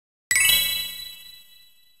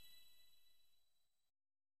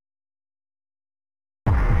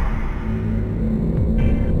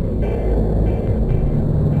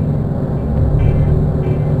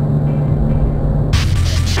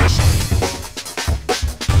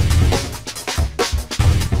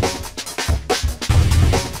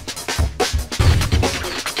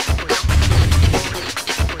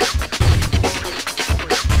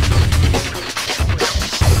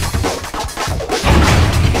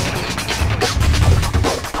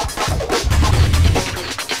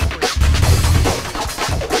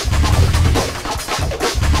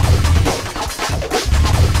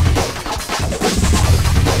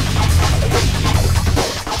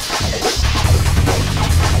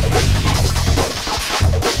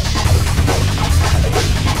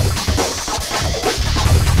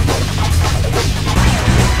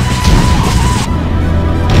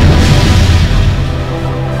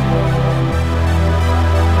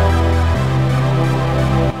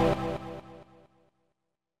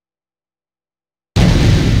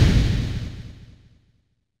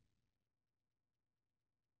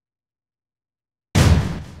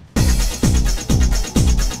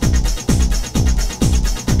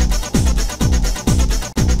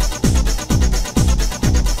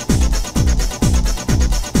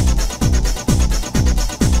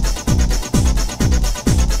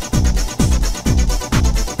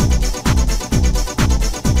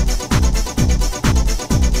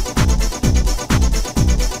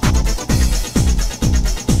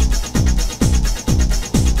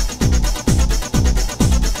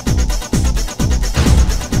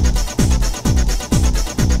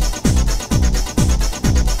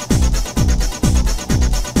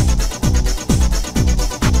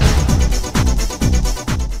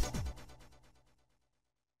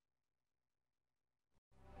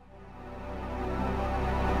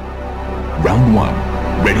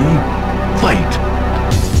Ready? Fight!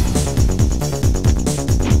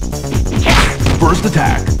 First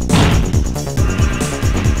attack.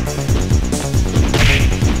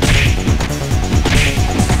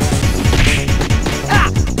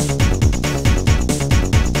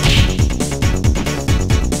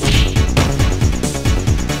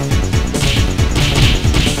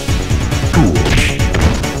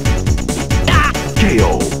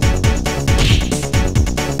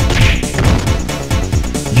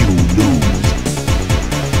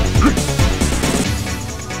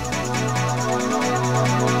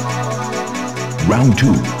 Round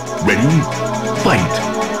 2. Ready? Fight!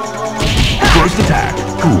 First attack.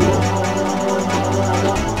 Cool.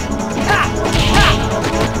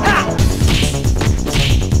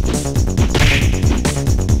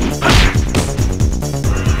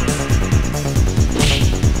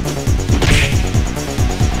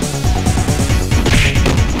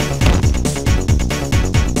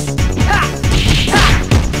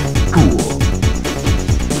 Cool.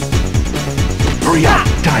 Hurry up!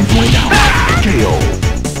 Time's running out. KO.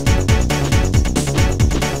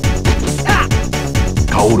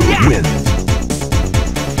 Kaoru wins.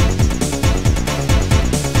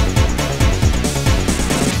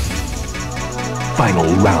 Final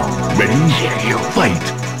round. Ready? Fight.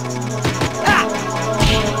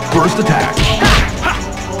 First attack.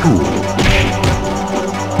 Cool.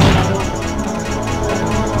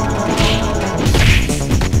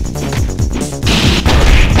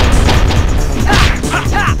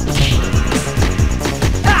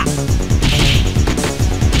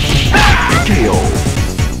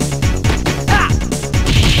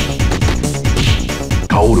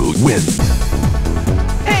 Kaoru wins.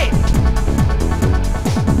 Hey.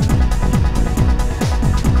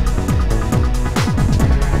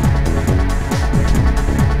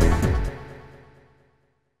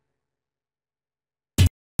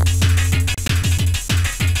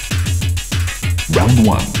 Round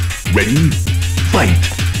 1. Ready? Fight.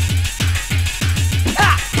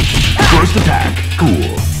 First attack.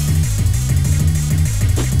 Cool.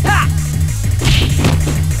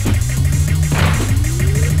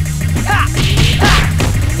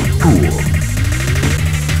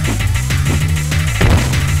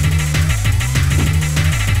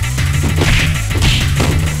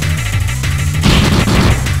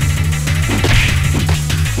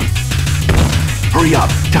 Hurry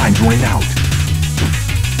up, time's running out.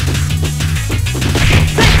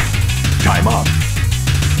 Time up.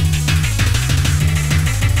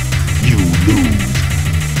 You lose.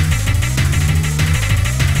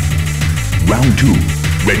 Round 2.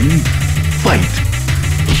 Ready? Fight.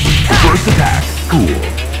 First attack. Cool.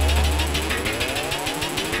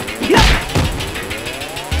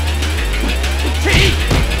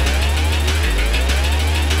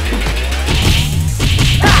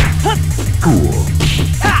 Cool.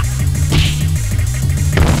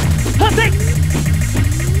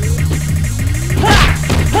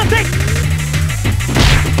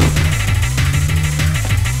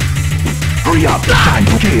 Hurry up, time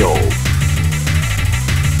to KO.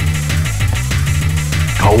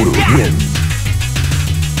 Kaoru wins.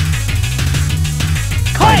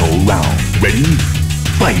 Final round. Ready?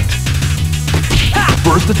 Fight.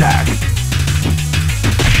 First attack.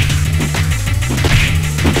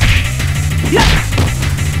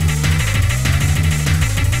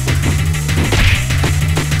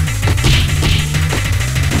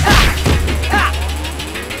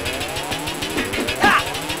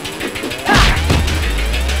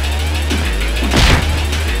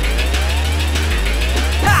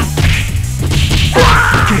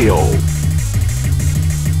 KO.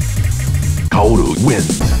 Kaoru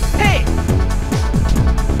wins. Hey!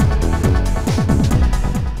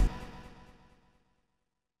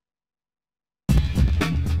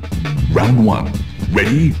 Round 1.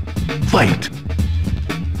 Ready? Fight.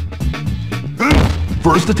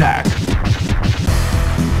 First attack.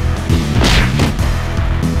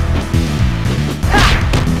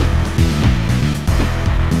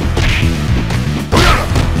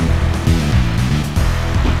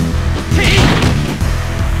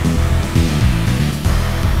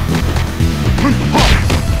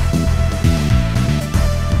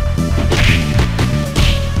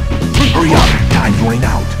 Hurry up, time's running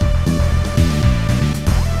out.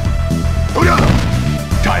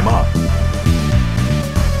 Time up.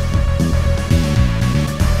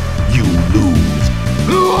 You lose.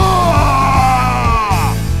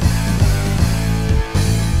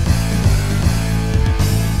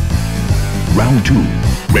 Round 2.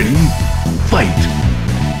 Ready? Fight.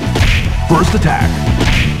 First attack.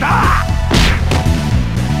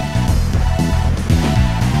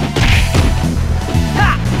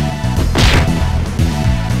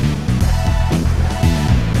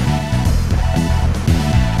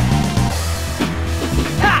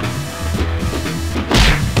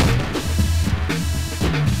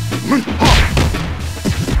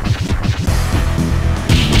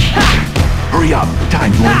 Hurry up,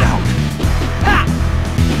 time's running out.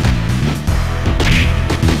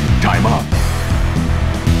 Time up.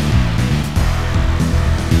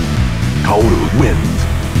 Kaoru wins.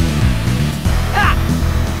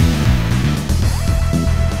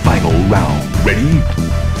 Final round. Ready?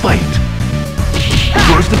 Fight.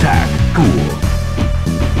 First attack. Cool.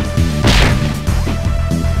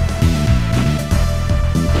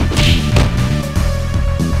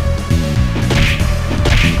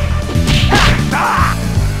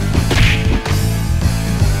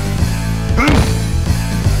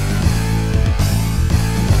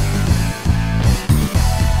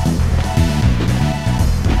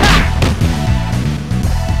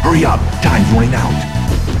 Hurry up, time's running out.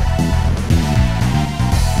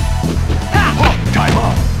 Time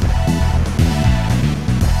up.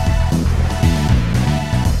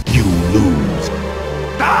 You lose.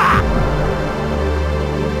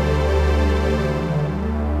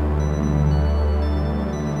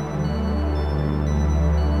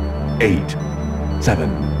 8,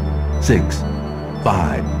 7, 6,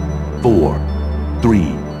 5, 4,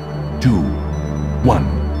 3, 2,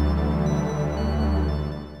 1.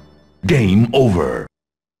 Game over.